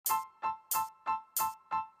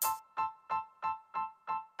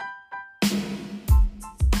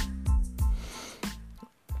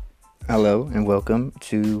Hello and welcome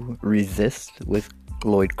to Resist with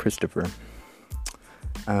Lloyd Christopher.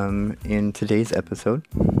 In today's episode,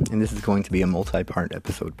 and this is going to be a multi-part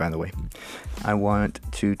episode, by the way, I want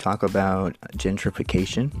to talk about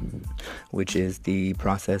gentrification, which is the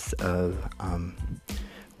process of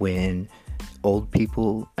when old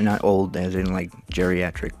people, not old as in like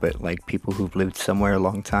geriatric, but like people who've lived somewhere a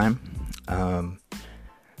long time,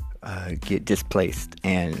 get displaced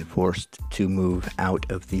and forced to move out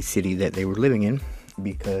of the city that they were living in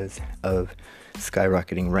because of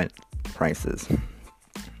skyrocketing rent prices.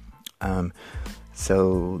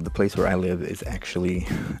 So the place where I live is actually,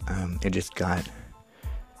 it just got,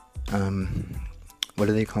 what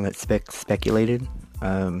do they call it? Speculated.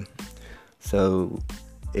 So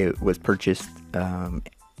it was purchased for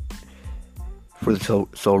the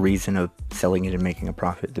sole reason of selling it and making a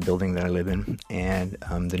profit, the building that I live in. And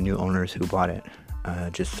the new owners who bought it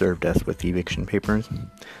just served us with eviction papers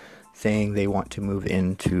saying they want to move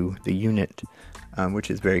into the unit, which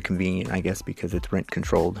is very convenient, I guess, because it's rent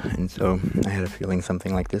controlled. And so I had a feeling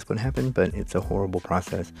something like this would happen, but it's a horrible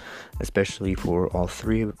process, especially for all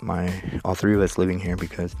three of us living here,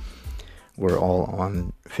 because we're all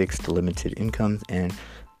on fixed limited incomes and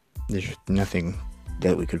there's nothing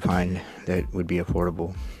that we could find that would be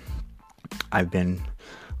affordable. I've been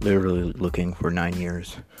literally looking for 9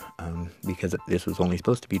 years because this was only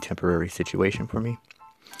supposed to be a temporary situation for me,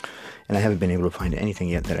 and I haven't been able to find anything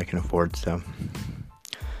yet that I can afford. So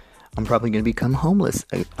I'm probably going to become homeless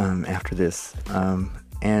after this,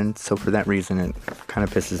 and so for that reason it kind of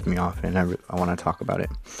pisses me off, and I want to talk about it.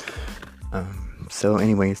 So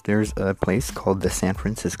anyways, there's a place called the San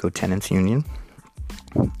Francisco Tenants Union,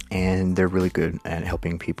 and they're really good at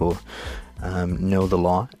helping people know the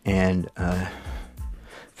law and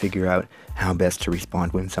figure out how best to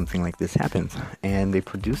respond when something like this happens. And they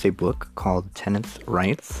produce a book called Tenants'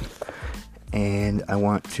 Rights, and I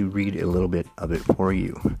want to read a little bit of it for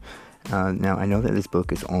you. Now, I know that this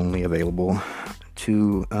book is only available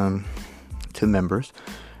to members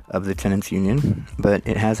of the Tenants Union, but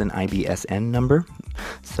it has an IBSN number,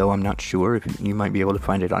 so I'm not sure if you might be able to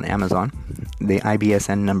find it on Amazon. The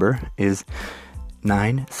IBSN number is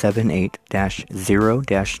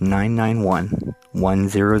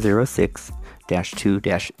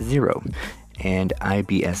 978-0-991-1006-2-0, and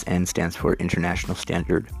IBSN stands for International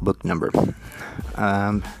Standard Book Number.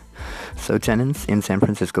 So tenants in San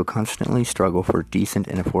Francisco constantly struggle for decent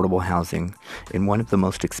and affordable housing in one of the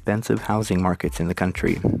most expensive housing markets in the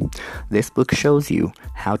country. This book shows you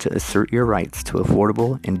how to assert your rights to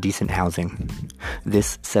affordable and decent housing.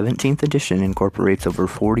 This 17th edition incorporates over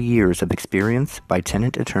 40 years of experience by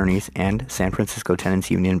tenant attorneys and San Francisco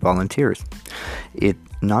Tenants Union volunteers. It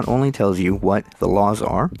not only tells you what the laws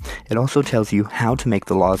are, it also tells you how to make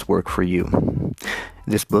the laws work for you.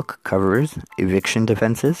 This book covers eviction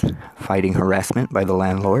defenses, fighting harassment by the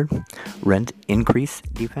landlord, rent increase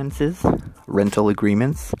defenses, rental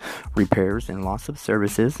agreements, repairs and loss of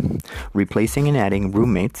services, replacing and adding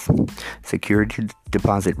roommates, security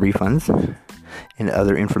deposit refunds, and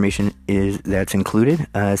other information that's included,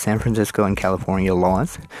 San Francisco and California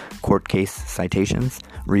laws, court case citations,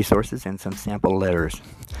 resources, and some sample letters.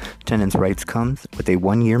 Tenants' Rights comes with a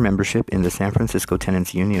 1-year membership in the San Francisco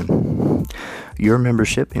Tenants Union. Your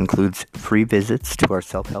membership includes free visits to our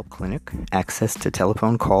self-help clinic, access to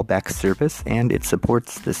telephone callback service, and it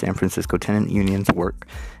supports the San Francisco Tenant Union's work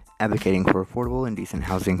advocating for affordable and decent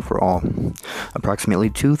housing for all.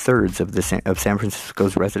 Approximately 2/3 of San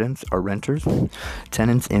Francisco's residents are renters.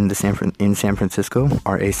 Tenants in San Francisco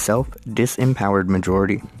are a self-disempowered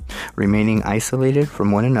majority. Remaining isolated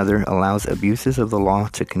from one another allows abuses of the law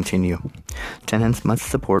to continue. Tenants must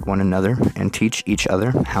support one another and teach each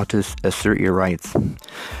other how to assert your rights.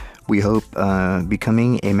 We hope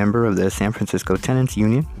becoming a member of the San Francisco Tenants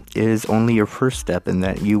Union is only your first step, and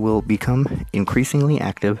that you will become increasingly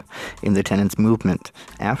active in the tenants movement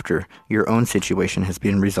after your own situation has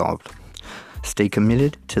been resolved. Stay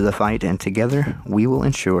committed to the fight, and together we will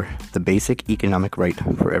ensure the basic economic right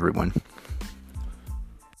for everyone.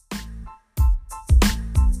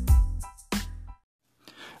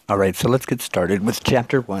 Alright, so let's get started with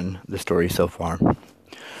Chapter 1, the story so far.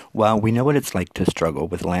 While we know what it's like to struggle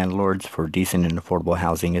with landlords for decent and affordable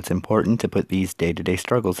housing, it's important to put these day-to-day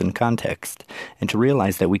struggles in context and to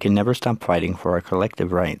realize that we can never stop fighting for our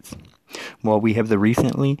collective rights. While we have the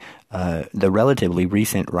relatively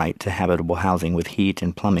recent right to habitable housing with heat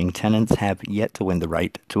and plumbing, tenants have yet to win the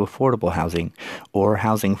right to affordable housing or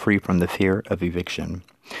housing free from the fear of eviction.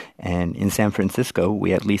 And in San Francisco,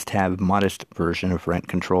 we at least have a modest version of rent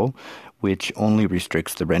control, which only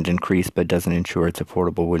restricts the rent increase but doesn't ensure it's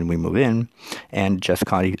affordable when we move in, and just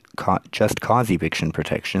cause eviction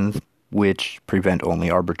protections, which prevent only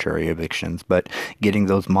arbitrary evictions. But getting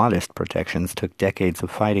those modest protections took decades of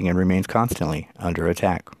fighting and remains constantly under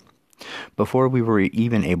attack. Before we were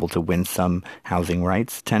even able to win some housing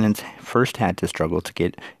rights, tenants first had to struggle to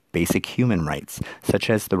get basic human rights, such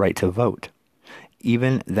as the right to vote.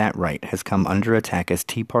 Even that right has come under attack as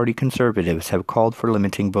Tea Party conservatives have called for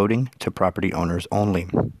limiting voting to property owners only.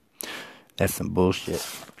 That's some bullshit.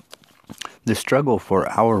 The struggle for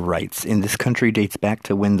our rights in this country dates back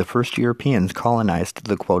to when the first Europeans colonized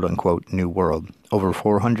the quote-unquote New World over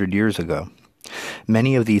 400 years ago.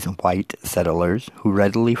 Many of these white settlers, who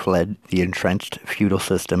readily fled the entrenched feudal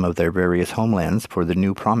system of their various homelands for the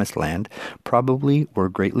new promised land, probably were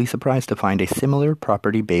greatly surprised to find a similar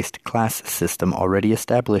property-based class system already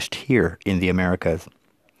established here in the Americas.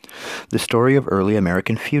 The story of early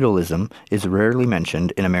American feudalism is rarely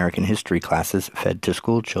mentioned in American history classes fed to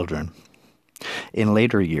school children. In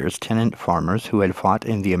later years, tenant farmers who had fought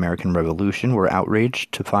in the American Revolution were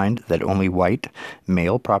outraged to find that only white,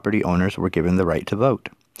 male property owners were given the right to vote.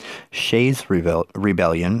 Shays'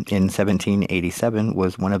 Rebellion in 1787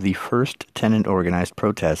 was one of the first tenant-organized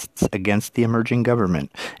protests against the emerging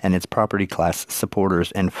government and its property class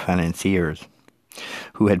supporters and financiers,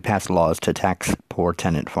 who had passed laws to tax poor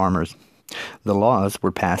tenant farmers. The laws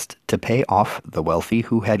were passed to pay off the wealthy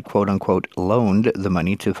who had quote-unquote loaned the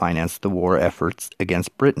money to finance the war efforts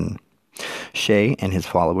against Britain. Shay and his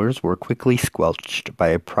followers were quickly squelched by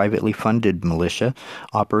a privately funded militia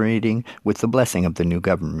operating with the blessing of the new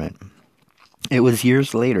government. It was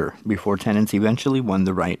years later before tenants eventually won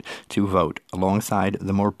the right to vote alongside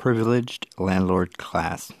the more privileged landlord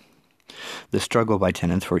class. The struggle by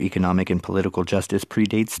tenants for economic and political justice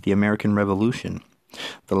predates the American Revolution.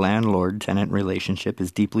 The landlord-tenant relationship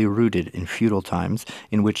is deeply rooted in feudal times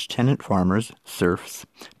in which tenant farmers, serfs,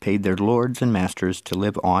 paid their lords and masters to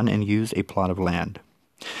live on and use a plot of land.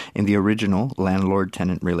 In the original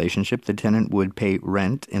landlord-tenant relationship, the tenant would pay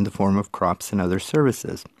rent in the form of crops and other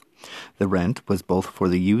services. The rent was both for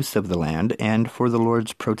the use of the land and for the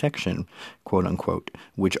lord's protection, quote-unquote,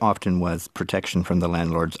 which often was protection from the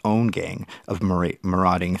landlord's own gang of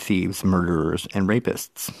marauding thieves, murderers, and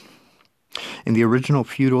rapists. In the original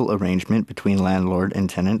feudal arrangement between landlord and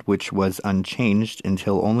tenant, which was unchanged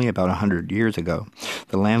until only about 100 years ago,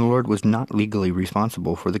 the landlord was not legally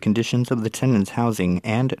responsible for the conditions of the tenant's housing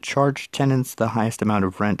and charged tenants the highest amount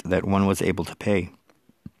of rent that one was able to pay.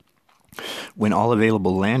 When all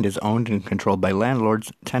available land is owned and controlled by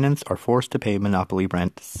landlords, tenants are forced to pay monopoly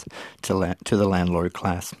rents to the landlord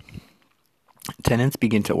class. Tenants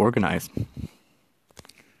begin to organize.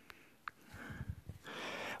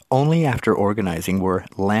 Only after organizing were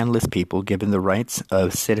landless people given the rights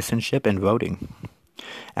of citizenship and voting.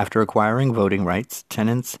 After acquiring voting rights,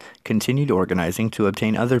 tenants continued organizing to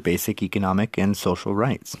obtain other basic economic and social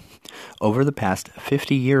rights. Over the past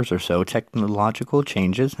 50 years or so, technological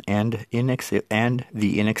changes and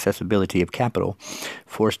the inaccessibility of capital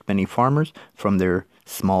forced many farmers from their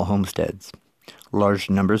small homesteads. Large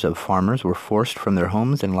numbers of farmers were forced from their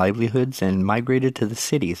homes and livelihoods and migrated to the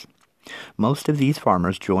cities. Most of these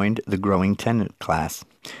farmers joined the growing tenant class.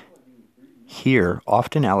 Here,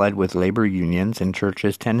 often allied with labor unions and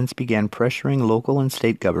churches, tenants began pressuring local and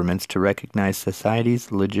state governments to recognize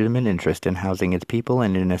society's legitimate interest in housing its people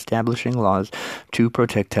and in establishing laws to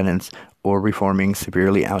protect tenants or reforming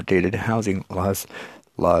severely outdated housing laws.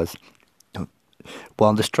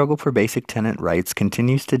 While the struggle for basic tenant rights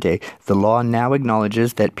continues today, the law now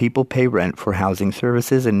acknowledges that people pay rent for housing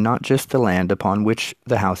services and not just the land upon which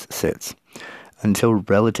the house sits. Until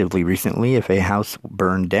relatively recently, if a house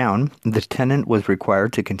burned down, the tenant was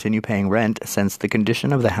required to continue paying rent since the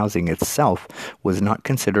condition of the housing itself was not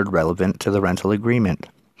considered relevant to the rental agreement.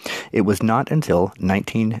 It was not until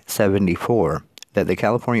 1974 that the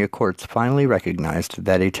California courts finally recognized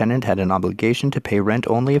that a tenant had an obligation to pay rent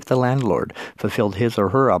only if the landlord fulfilled his or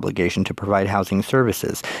her obligation to provide housing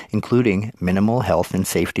services, including minimal health and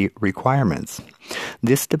safety requirements.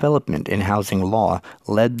 This development in housing law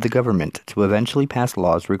led the government to eventually pass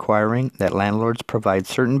laws requiring that landlords provide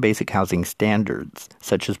certain basic housing standards,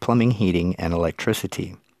 such as plumbing, heating, and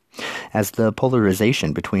electricity. As the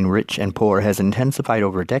polarization between rich and poor has intensified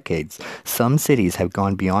over decades, some cities have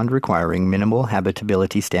gone beyond requiring minimal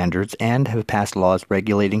habitability standards and have passed laws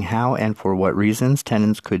regulating how and for what reasons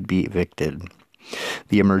tenants could be evicted.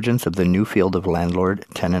 The emergence of the new field of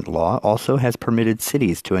landlord-tenant law also has permitted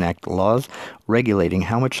cities to enact laws regulating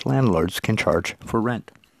how much landlords can charge for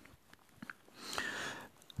rent.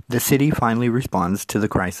 The city finally responds to the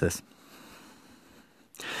crisis.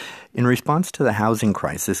 In response to the housing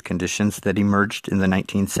crisis conditions that emerged in the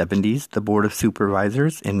 1970s, the Board of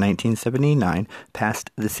Supervisors in 1979 passed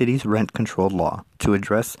the city's rent-controlled law to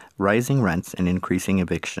address rising rents and increasing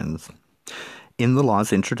evictions. In the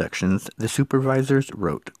law's introductions, the supervisors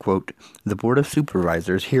wrote, quote, "The Board of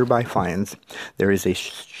Supervisors hereby finds there is a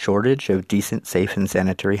shortage of decent, safe, and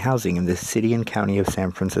sanitary housing in the city and county of San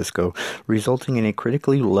Francisco, resulting in a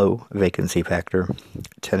critically low vacancy factor.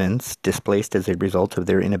 Tenants displaced as a result of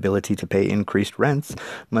their inability to pay increased rents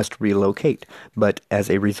must relocate, but as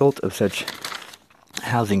a result of such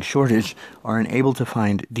housing shortage are unable to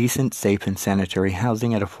find decent, safe, and sanitary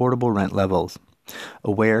housing at affordable rent levels.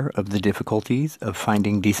 Aware of the difficulties of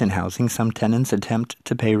finding decent housing, some tenants attempt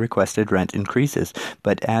to pay requested rent increases,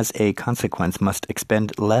 but as a consequence must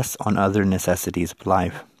expend less on other necessities of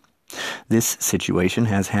life. This situation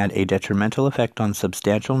has had a detrimental effect on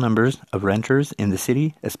substantial numbers of renters in the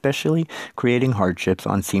city, especially creating hardships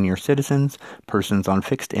on senior citizens, persons on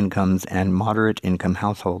fixed incomes, and moderate-income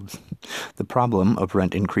households. The problem of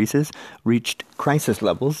rent increases reached crisis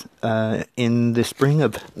levels in the spring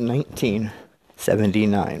of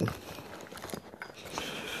 1979.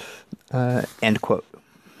 End quote.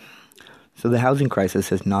 So the housing crisis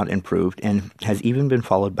has not improved and has even been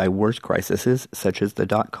followed by worse crises such as the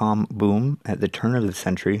dot-com boom at the turn of the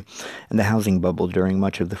century and the housing bubble during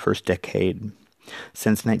much of the first decade.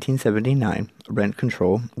 Since 1979, rent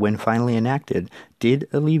control, when finally enacted, did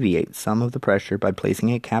alleviate some of the pressure by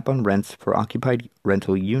placing a cap on rents for occupied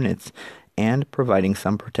rental units and providing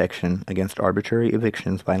some protection against arbitrary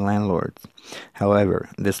evictions by landlords. However,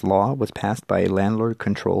 this law was passed by a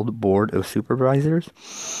landlord-controlled Board of Supervisors,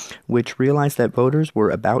 which realized that voters were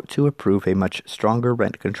about to approve a much stronger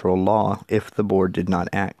rent control law if the board did not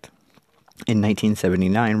act. In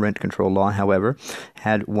 1979, rent control law, however,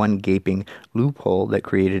 had one gaping loophole that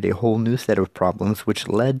created a whole new set of problems which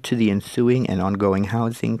led to the ensuing and ongoing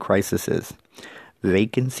housing crises: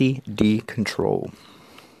 vacancy decontrol.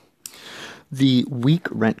 The weak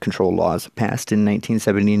rent control laws passed in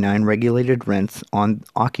 1979 regulated rents on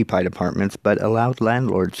occupied apartments but allowed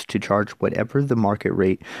landlords to charge whatever the market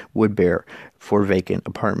rate would bear for vacant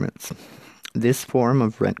apartments. This form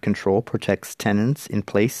of rent control protects tenants in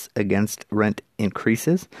place against rent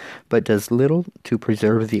increases, but does little to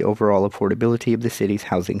preserve the overall affordability of the city's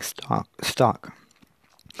housing stock.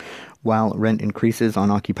 While rent increases on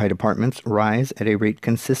occupied apartments rise at a rate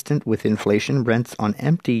consistent with inflation, rents on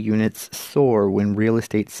empty units soar when real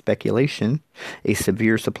estate speculation, a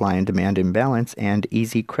severe supply and demand imbalance, and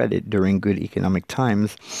easy credit during good economic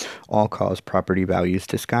times all cause property values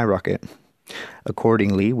to skyrocket.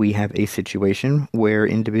 Accordingly, we have a situation where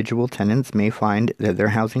individual tenants may find that their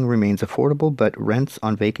housing remains affordable, but rents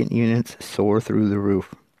on vacant units soar through the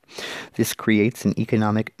roof. This creates an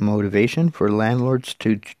economic motivation for landlords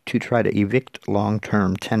to try to evict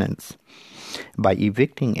long-term tenants. By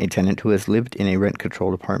evicting a tenant who has lived in a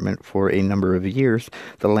rent-controlled apartment for a number of years,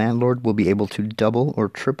 the landlord will be able to double or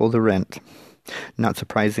triple the rent. Not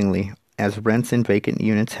surprisingly, as rents in vacant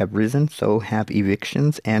units have risen, so have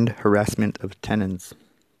evictions and harassment of tenants.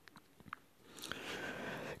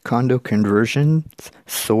 Condo conversions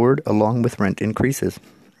soared along with rent increases.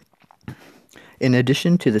 In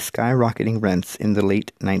addition to the skyrocketing rents in the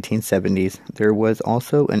late 1970s, there was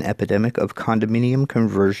also an epidemic of condominium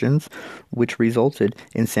conversions, which resulted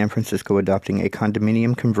in San Francisco adopting a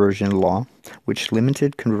condominium conversion law, which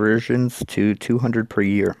limited conversions to 200 per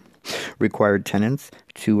year, required tenants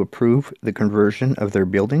to approve the conversion of their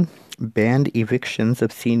building, banned evictions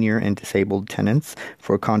of senior and disabled tenants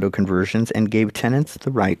for condo conversions, and gave tenants the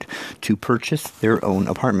right to purchase their own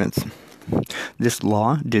apartments. This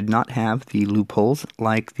law did not have the loopholes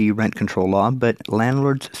like the rent control law, but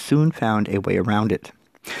landlords soon found a way around it.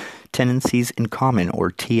 Tenancies in common,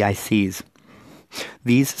 or TICs.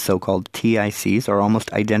 These so-called TICs are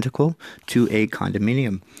almost identical to a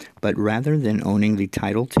condominium, but rather than owning the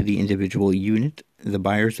title to the individual unit, the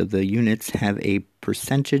buyers of the units have a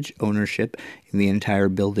percentage ownership in the entire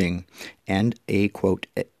building and a, quote,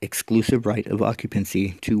 exclusive right of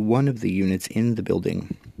occupancy to one of the units in the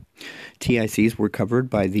building. TICs were covered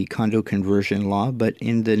by the condo conversion law, but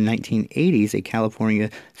in the 1980s, a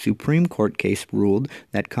California Supreme Court case ruled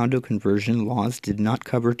that condo conversion laws did not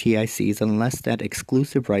cover TICs unless that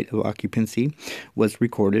exclusive right of occupancy was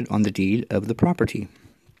recorded on the deed of the property.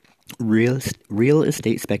 Real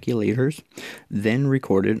estate speculators then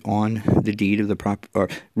recorded on the deed of the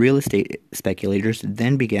real estate speculators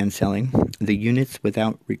then began selling the units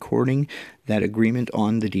without recording that agreement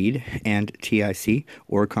on the deed, and TIC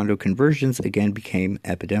or condo conversions again became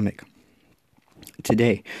epidemic.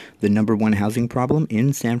 Today, the number one housing problem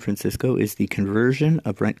in San Francisco is the conversion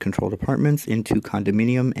of rent-controlled apartments into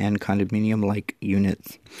condominium and condominium-like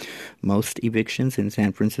units. Most evictions in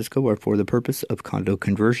San Francisco are for the purpose of condo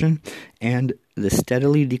conversion, and the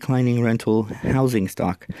steadily declining rental housing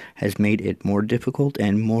stock has made it more difficult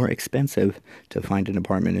and more expensive to find an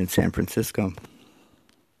apartment in San Francisco.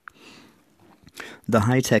 The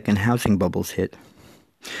high-tech and housing bubbles hit.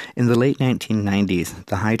 In the late 1990s,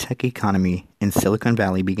 the high-tech economy in Silicon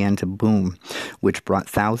Valley began to boom, which brought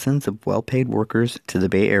thousands of well-paid workers to the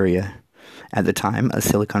Bay Area. At the time, a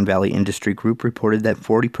Silicon Valley industry group reported that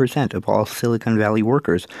 40% of all Silicon Valley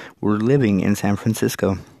workers were living in San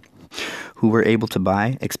Francisco, who were able to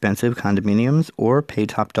buy expensive condominiums or pay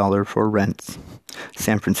top dollar for rents.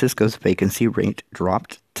 San Francisco's vacancy rate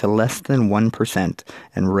dropped to less than 1%,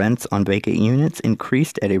 and rents on vacant units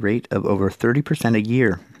increased at a rate of over 30% a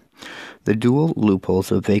year. The dual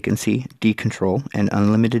loopholes of vacancy, decontrol, and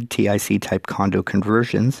unlimited TIC-type condo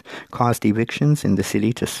conversions caused evictions in the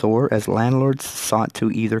city to soar as landlords sought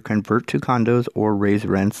to either convert to condos or raise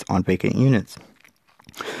rents on vacant units.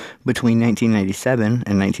 Between 1997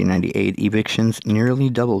 and 1998, evictions nearly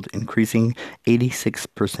doubled, increasing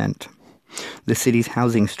 86%. The city's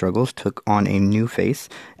housing struggles took on a new face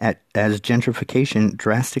as gentrification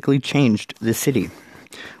drastically changed the city.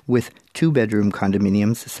 With two-bedroom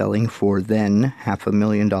condominiums selling for then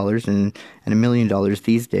 $500,000 and $1 million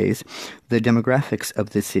these days, the demographics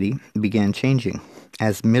of the city began changing.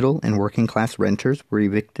 As middle and working-class renters were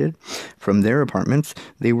evicted from their apartments,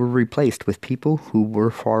 they were replaced with people who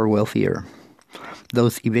were far wealthier.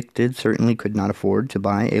 Those evicted certainly could not afford to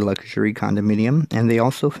buy a luxury condominium, and they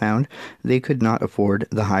also found they could not afford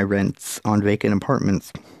the high rents on vacant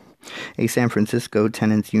apartments. A San Francisco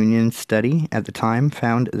Tenants Union study at the time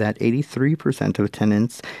found that 83% of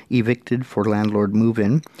tenants evicted for landlord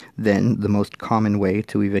move-in, then the most common way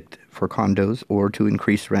to evict for condos or to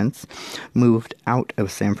increase rents, moved out of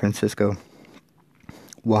San Francisco.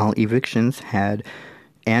 While evictions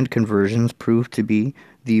and conversions proved to be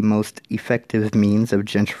the most effective means of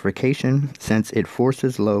gentrification, since it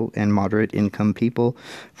forces low and moderate income people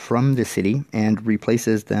from the city and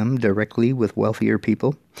replaces them directly with wealthier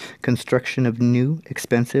people, construction of new,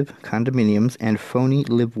 expensive condominiums and phony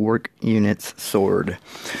live-work units soared,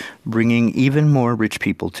 bringing even more rich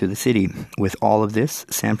people to the city. With all of this,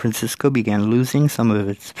 San Francisco began losing some of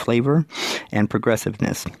its flavor and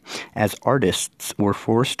progressiveness. As artists were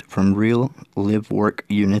forced from real live-work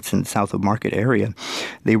units in the South of Market area,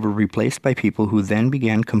 they were replaced by people who then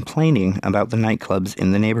began complaining about the nightclubs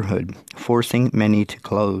in the neighborhood, forcing many to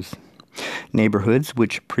close. Neighborhoods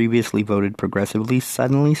which previously voted progressively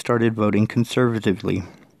suddenly started voting conservatively.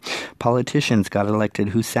 Politicians got elected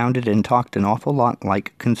who sounded and talked an awful lot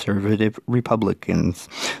like conservative Republicans,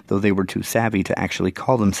 though they were too savvy to actually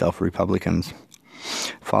call themselves Republicans.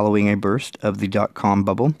 Following a burst of the dot-com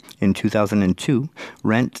bubble in 2002,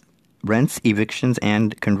 rents, evictions,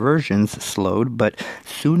 and conversions slowed, but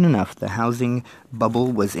soon enough the housing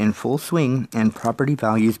bubble was in full swing and property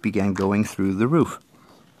values began going through the roof.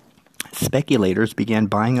 Speculators began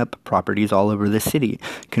buying up properties all over the city,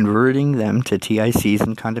 converting them to TICs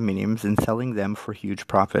and condominiums and selling them for huge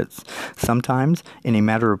profits, sometimes in a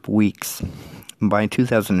matter of weeks. By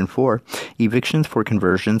 2004, evictions for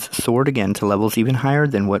conversions soared again to levels even higher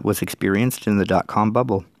than what was experienced in the dot-com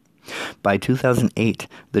bubble. By 2008,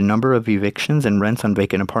 the number of evictions and rents on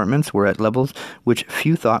vacant apartments were at levels which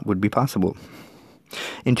few thought would be possible.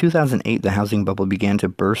 In 2008, the housing bubble began to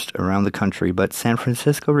burst around the country, but San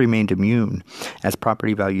Francisco remained immune, as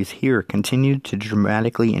property values here continued to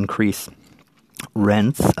dramatically increase.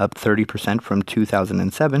 Rents up 30% from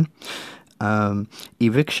 2007.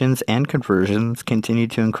 Evictions and conversions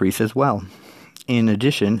continued to increase as well. In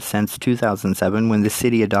addition, since 2007, when the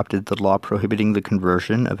city adopted the law prohibiting the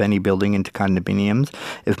conversion of any building into condominiums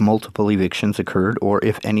if multiple evictions occurred or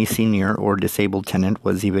if any senior or disabled tenant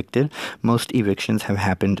was evicted, most evictions have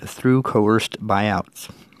happened through coerced buyouts.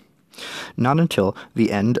 Not until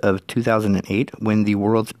the end of 2008, when the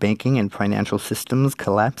world's banking and financial systems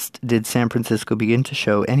collapsed, did San Francisco begin to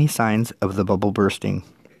show any signs of the bubble bursting.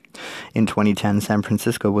 In 2010, San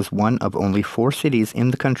Francisco was one of only 4 cities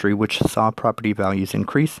in the country which saw property values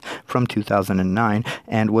increase from 2009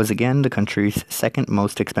 and was again the country's second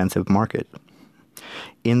most expensive market.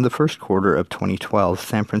 In the first quarter of 2012,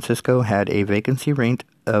 San Francisco had a vacancy rate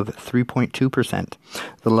of 3.2%,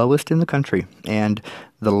 the lowest in the country, and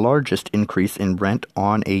the largest increase in rent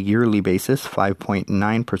on a yearly basis,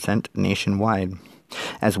 5.9% nationwide,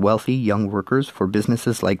 as wealthy young workers for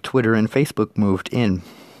businesses like Twitter and Facebook moved in.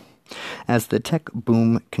 As the tech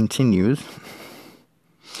boom continues,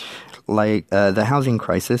 the housing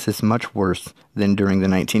crisis is much worse than during the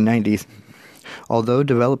 1990s. Although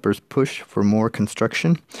developers push for more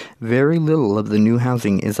construction, very little of the new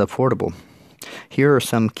housing is affordable. Here are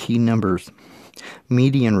some key numbers.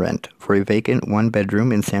 Median rent for a vacant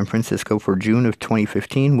one-bedroom in San Francisco for June of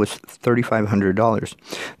 2015 was $3,500,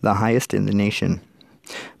 the highest in the nation.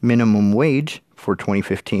 Minimum wage for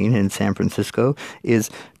 2015 in San Francisco is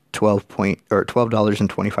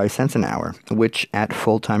 $12.25 an hour, which at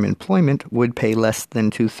full-time employment would pay less than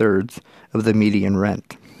 2/3 of the median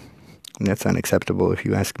rent. That's unacceptable if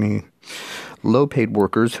you ask me. Low-paid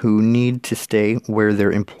workers who need to stay where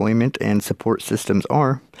their employment and support systems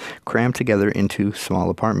are cram together into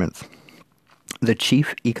small apartments. The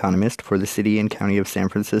chief economist for the city and county of San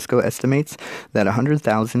Francisco estimates that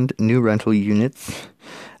 100,000 new rental units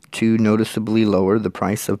to noticeably lower the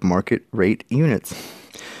price of market rate units.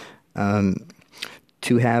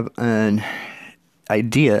 To have an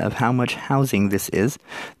idea of how much housing this is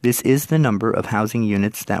the number of housing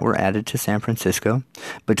units that were added to San Francisco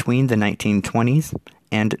between the 1920s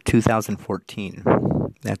and 2014.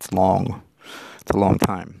 That's long. It's a long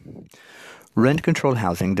time. Rent-controlled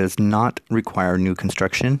housing does not require new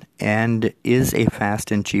construction and is a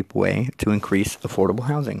fast and cheap way to increase affordable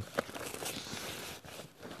housing.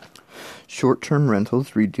 Short-term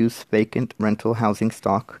rentals reduce vacant rental housing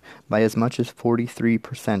stock by as much as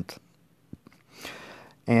 43%.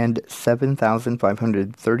 And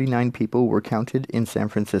 7,539 people were counted in San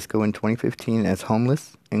Francisco in 2015 as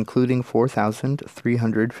homeless, including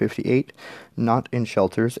 4,358 not in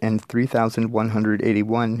shelters and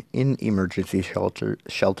 3,181 in emergency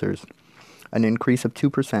shelters, an increase of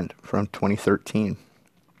 2% from 2013.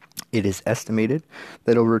 It is estimated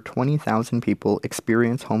that over 20,000 people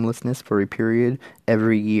experience homelessness for a period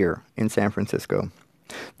every year in San Francisco.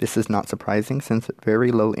 This is not surprising since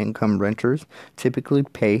very low-income renters typically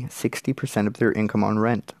pay 60% of their income on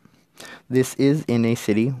rent. This is in a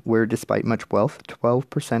city where, despite much wealth,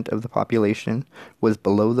 12% of the population was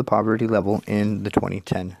below the poverty level in the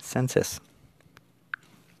 2010 census.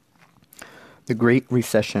 The Great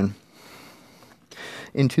Recession.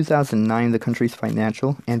 In 2009, the country's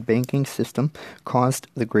financial and banking system caused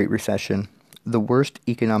the Great Recession, the worst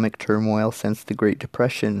economic turmoil since the Great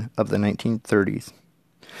Depression of the 1930s.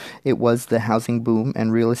 It was the housing boom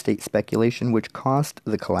and real estate speculation which caused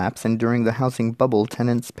the collapse, and during the housing bubble,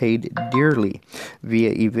 tenants paid dearly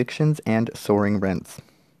via evictions and soaring rents.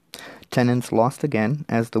 Tenants lost again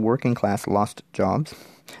as the working class lost jobs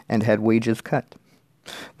and had wages cut.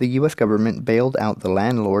 The U.S. government bailed out the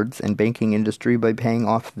landlords and banking industry by paying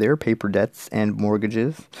off their paper debts and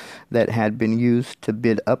mortgages that had been used to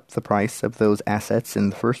bid up the price of those assets in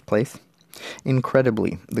the first place.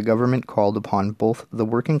 Incredibly, the government called upon both the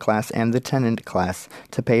working class and the tenant class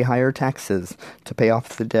to pay higher taxes to pay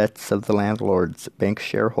off the debts of the landlords, bank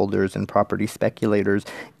shareholders, and property speculators,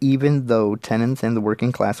 even though tenants and the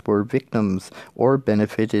working class were victims or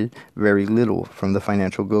benefited very little from the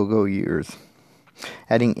financial go-go years.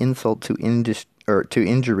 Adding insult to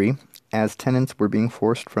injury, as tenants were being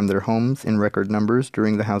forced from their homes in record numbers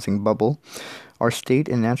during the housing bubble, our state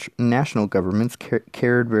and national governments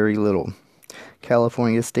cared very little.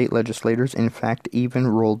 California state legislators, in fact, even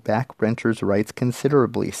rolled back renters' rights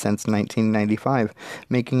considerably since 1995,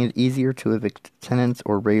 making it easier to evict tenants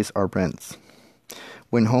or raise our rents.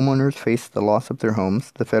 When homeowners faced the loss of their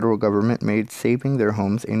homes, the federal government made saving their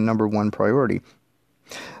homes a number one priority.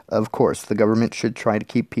 Of course, the government should try to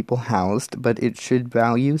keep people housed, but it should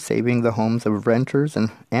value saving the homes of renters and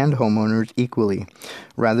homeowners equally,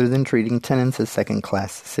 rather than treating tenants as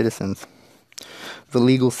second-class citizens. The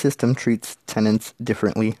legal system treats tenants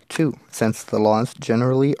differently, too, since the laws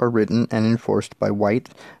generally are written and enforced by white,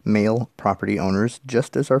 male property owners,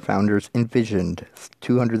 just as our founders envisioned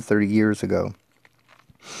 230 years ago.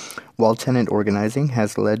 While tenant organizing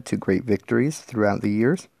has led to great victories throughout the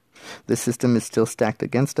years, the system is still stacked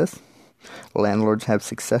against us. Landlords have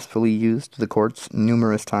successfully used the courts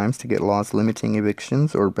numerous times to get laws limiting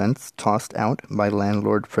evictions or rents tossed out by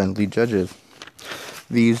landlord-friendly judges.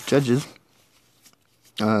 These judges,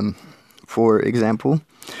 for example,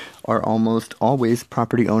 are almost always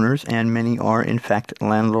property owners, and many are, in fact,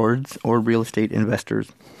 landlords or real estate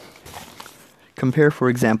investors. Compare, for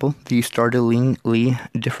example, the startlingly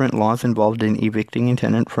different laws involved in evicting a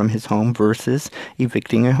tenant from his home versus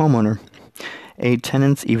evicting a homeowner. A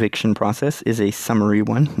tenant's eviction process is a summary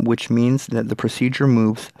one, which means that the procedure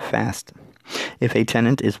moves fast. If a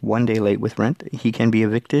tenant is 1 day late with rent, he can be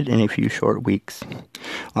evicted in a few short weeks.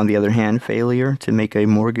 On the other hand, failure to make a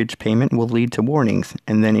mortgage payment will lead to warnings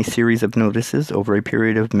and then a series of notices over a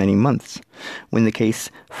period of many months. When the case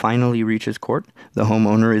finally reaches court, the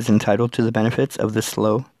homeowner is entitled to the benefits of the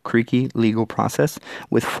slow, creaky legal process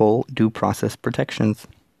with full due process protections.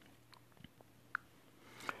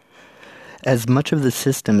 As much of the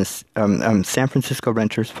system is, San Francisco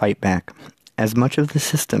renters fight back. As much of the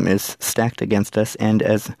system is stacked against us, and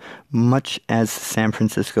as much as San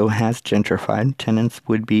Francisco has gentrified, tenants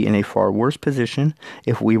would be in a far worse position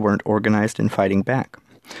if we weren't organized and fighting back.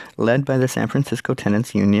 Led by the San Francisco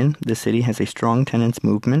Tenants Union, the city has a strong tenants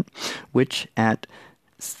movement, which at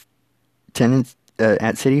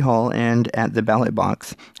City Hall and at the ballot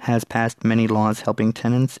box has passed many laws helping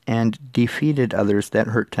tenants and defeated others that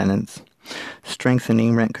hurt tenants.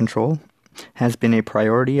 Strengthening rent control has been a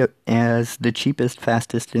priority as the cheapest,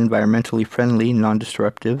 fastest, environmentally friendly,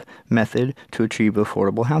 non-disruptive method to achieve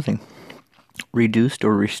affordable housing. Reduced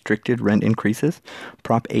or restricted rent increases,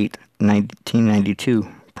 Prop 8, 1992,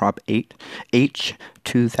 Prop 8, H,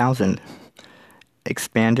 2000.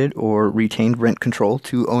 Expanded or retained rent control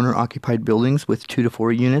to owner-occupied buildings with 2 to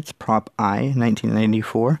 4 units, Prop I,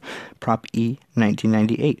 1994, Prop E,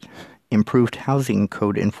 1998. Improved Housing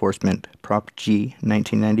Code Enforcement, Prop G,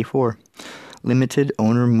 1994. Limited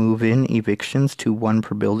owner move-in evictions to 1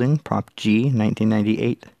 per building, Prop G,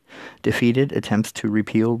 1998. Defeated attempts to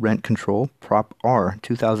repeal rent control, Prop R,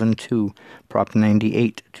 2002, Prop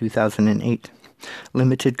 98, 2008.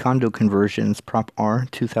 Limited condo conversions, Prop R,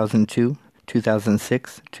 2002,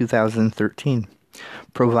 2006, 2013.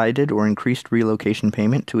 Provided or increased relocation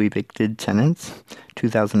payment to evicted tenants,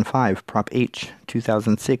 2005, Prop H,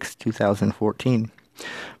 2006, 2014.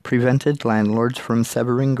 Prevented landlords from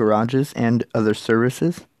severing garages and other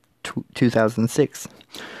services, 2006.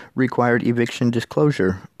 Required eviction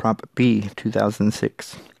disclosure, Prop B,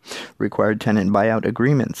 2006. Required tenant buyout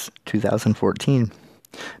agreements, 2014.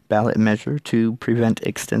 Ballot measure to prevent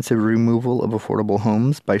extensive removal of affordable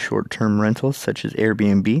homes by short-term rentals such as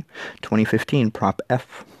Airbnb, 2015, Prop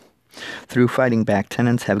F. Through fighting back,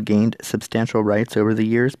 tenants have gained substantial rights over the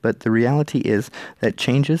years, but the reality is that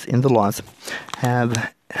changes in the laws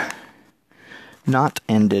have not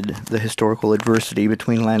ended the historical adversity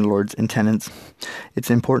between landlords and tenants. It's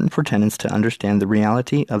important for tenants to understand the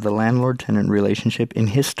reality of the landlord-tenant relationship in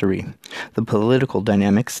history, the political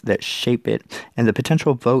dynamics that shape it, and the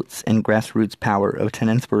potential votes and grassroots power of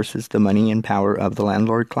tenants versus the money and power of the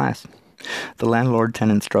landlord class. The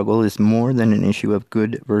landlord-tenant struggle is more than an issue of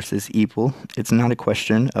good versus evil. It's not a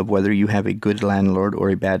question of whether you have a good landlord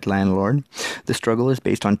or a bad landlord. The struggle is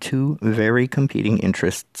based on 2 very competing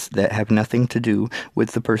interests that have nothing to do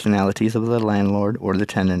with the personalities of the landlord or the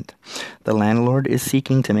tenant. The landlord is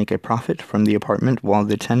seeking to make a profit from the apartment, while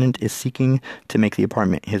the tenant is seeking to make the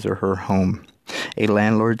apartment his or her home. A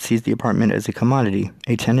landlord sees the apartment as a commodity.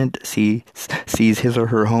 A tenant sees his or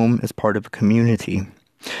her home as part of a community.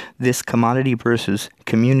 This commodity versus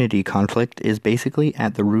community conflict is basically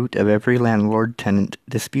at the root of every landlord-tenant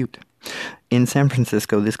dispute. In San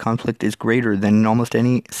Francisco, this conflict is greater than in almost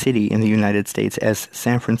any city in the United States, as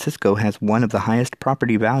San Francisco has one of the highest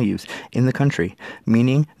property values in the country,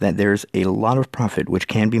 meaning that there's a lot of profit which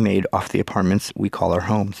can be made off the apartments we call our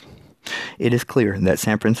homes. It is clear that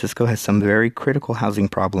San Francisco has some very critical housing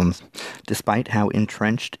problems. Despite how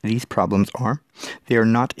entrenched these problems are, they are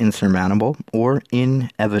not insurmountable or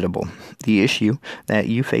inevitable. The issue that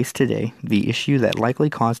you face today, the issue that likely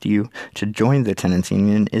caused you to join the tenants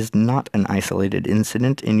union, is not an isolated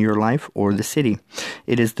incident in your life or the city.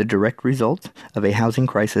 It is the direct result of a housing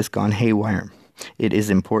crisis gone haywire. It is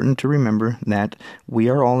important to remember that we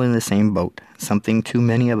are all in the same boat, something too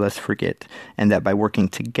many of us forget, and that by working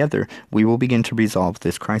together, we will begin to resolve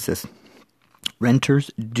this crisis. Renters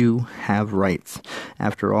do have rights.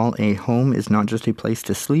 After all, a home is not just a place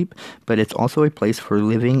to sleep, but it's also a place for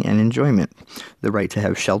living and enjoyment. The right to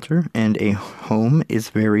have shelter and a home is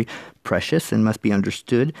very precious and must be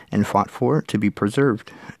understood and fought for to be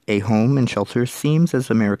preserved. A home and shelter seems as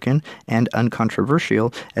American and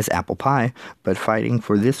uncontroversial as apple pie, but fighting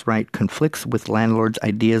for this right conflicts with landlords'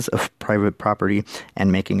 ideas of private property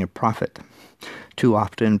and making a profit. Too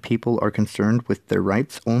often, people are concerned with their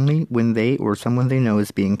rights only when they or someone they know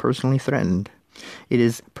is being personally threatened. It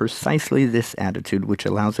is precisely this attitude which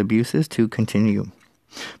allows abuses to continue.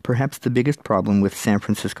 Perhaps the biggest problem with San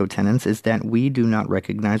Francisco tenants is that we do not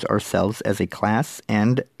recognize ourselves as a class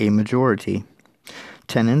and a majority.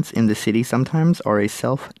 Tenants in the city sometimes are a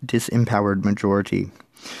self-disempowered majority.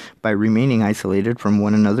 By remaining isolated from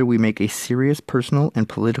one another, we make a serious personal and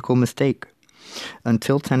political mistake.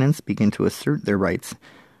 Until tenants begin to assert their rights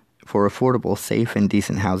for affordable, safe, and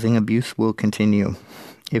decent housing, abuse will continue.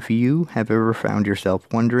 If you have ever found yourself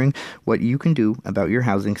wondering what you can do about your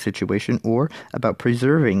housing situation or about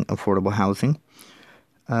preserving affordable housing,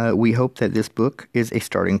 we hope that this book is a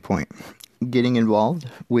starting point. Getting involved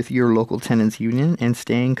with your local tenants union and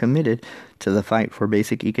staying committed to the fight for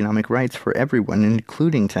basic economic rights for everyone,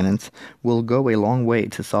 including tenants, will go a long way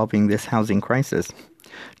to solving this housing crisis.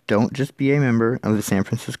 Don't just be a member of the San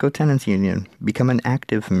Francisco Tenants Union. Become an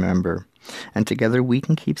active member. And together we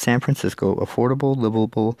can keep San Francisco affordable,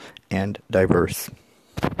 livable, and diverse.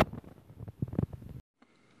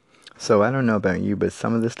 So I don't know about you, but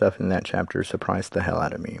some of the stuff in that chapter surprised the hell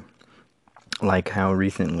out of me. Like how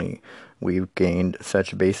recently we've gained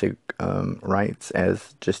such basic rights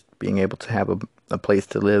as just being able to have a place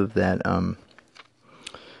to live that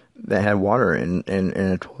had water and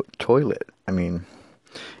a toilet. I mean,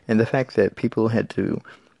 and the fact that people had to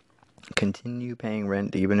continue paying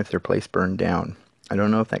rent even if their place burned down. I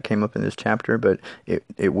don't know if that came up in this chapter, but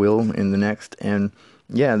it will in the next. And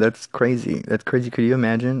yeah, that's crazy. That's crazy. Could you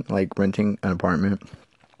imagine like renting an apartment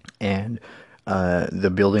and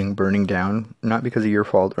the building burning down, not because of your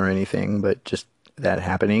fault or anything, but just that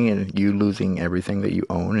happening and you losing everything that you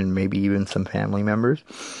own and maybe even some family members,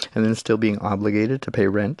 and then still being obligated to pay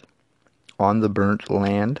rent on the burnt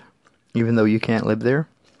land, even though you can't live there?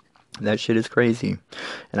 That shit is crazy.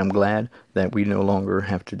 And I'm glad that we no longer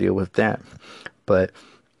have to deal with that. But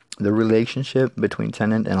the relationship between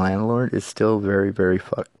tenant and landlord is still very, very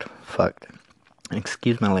fucked.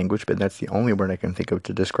 Excuse my language, but that's the only word I can think of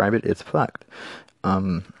to describe it. It's fucked.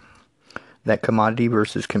 That commodity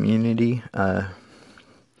versus community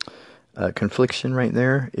confliction right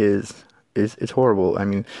there is it's horrible. I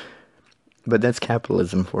mean, but that's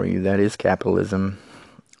capitalism for you. That is capitalism.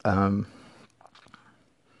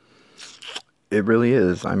 It really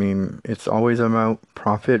is. I mean, it's always about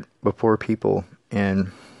profit before people,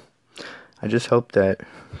 and I just hope that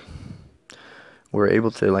we're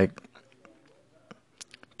able to like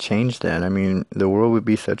change that. I mean, the world would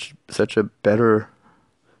be such a better,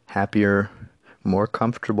 happier, more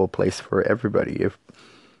comfortable place for everybody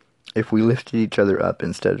if we lifted each other up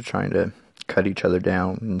instead of trying to cut each other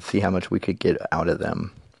down and see how much we could get out of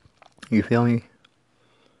them. You feel me?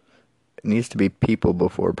 It needs to be people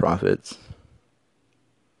before profits,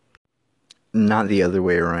 not the other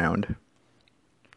way around.